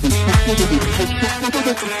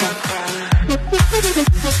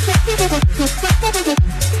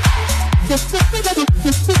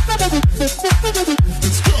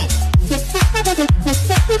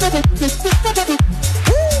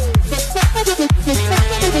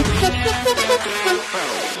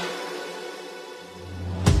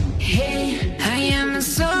Hey, I am a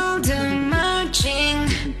soldier marching.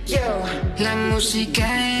 Yo, la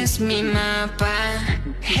música es mi mapa.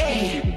 Hey,